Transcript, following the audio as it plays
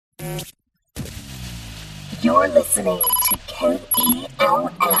You're listening to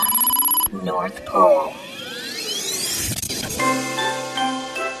KELF North Pole.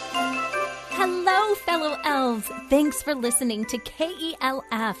 Hello, fellow elves. Thanks for listening to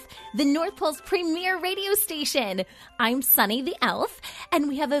KELF, the North Pole's premier radio station. I'm Sunny the Elf, and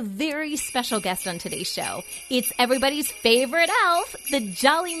we have a very special guest on today's show. It's everybody's favorite elf, the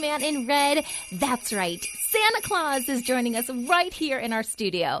Jolly Man in Red. That's right, Santa Claus is joining us right here in our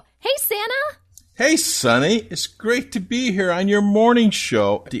studio. Hey, Santa. Hey, Sunny. It's great to be here on your morning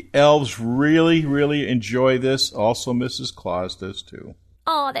show. The elves really enjoy this. Also, Mrs. Claus does, too.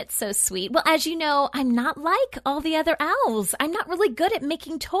 Oh, that's so sweet. Well, as you know, I'm not like all the other elves. I'm not really good at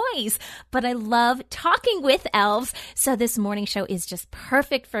making toys, but I love talking with elves, so this morning show is just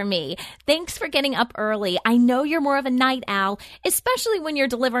perfect for me. Thanks for getting up early. I know you're more of a night owl, especially when you're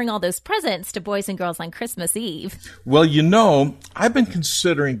delivering all those presents to boys and girls on Christmas Eve. Well, you know, I've been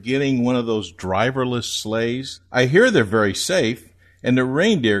considering getting one of those driverless sleighs. I hear they're very safe. And the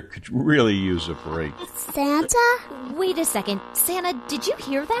reindeer could really use a break. Santa? Wait a second. Santa, did you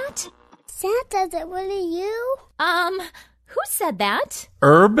hear that? Santa, is it really you? Who said that?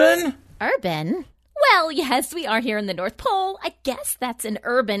 Urban? Urban? Well, yes, we are here in the North Pole. I guess that's an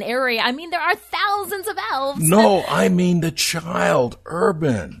urban area. I mean, there are thousands of elves. No, I mean the child,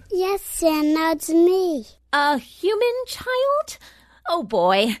 Urban. Yes, Santa, it's me. A human child? Oh,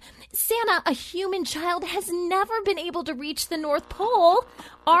 boy. Santa, a human child, has never been able to reach the North Pole.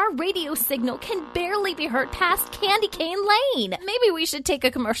 Our radio signal can barely be heard past Candy Cane Lane. Maybe we should take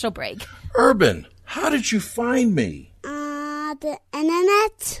a commercial break. Urban, how did you find me? The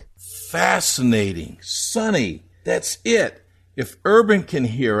internet? Fascinating. Sunny, that's it. If Urban can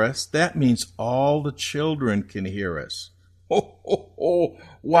hear us, that means all the children can hear us.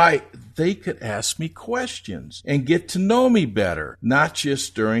 Why, they could ask me questions and get to know me better, not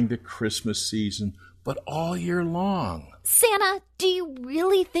just during the Christmas season, but all year long. Santa, do you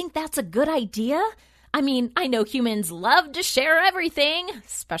really think that's a good idea? I mean, I know humans love to share everything,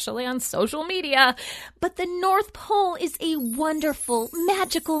 especially on social media, but the North Pole is a wonderful,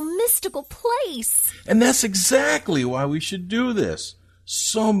 magical, mystical place. And that's exactly why we should do this.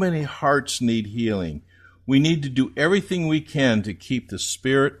 So many hearts need healing. We need to do everything we can to keep the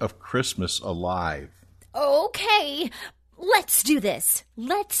spirit of Christmas alive. Okay, let's do this.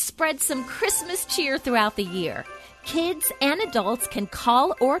 Let's spread some Christmas cheer throughout the year. Kids and adults can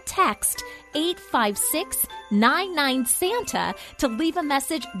call or text 856-99-SANTA to leave a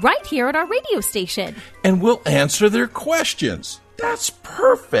message right here at our radio station. And we'll answer their questions. That's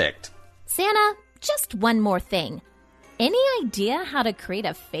perfect. Santa, just one more thing. Any idea how to create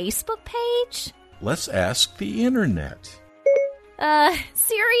a Facebook page? Let's ask the internet. Siri,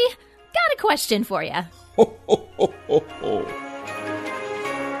 got a question for you. Ho, ho, ho, ho, ho.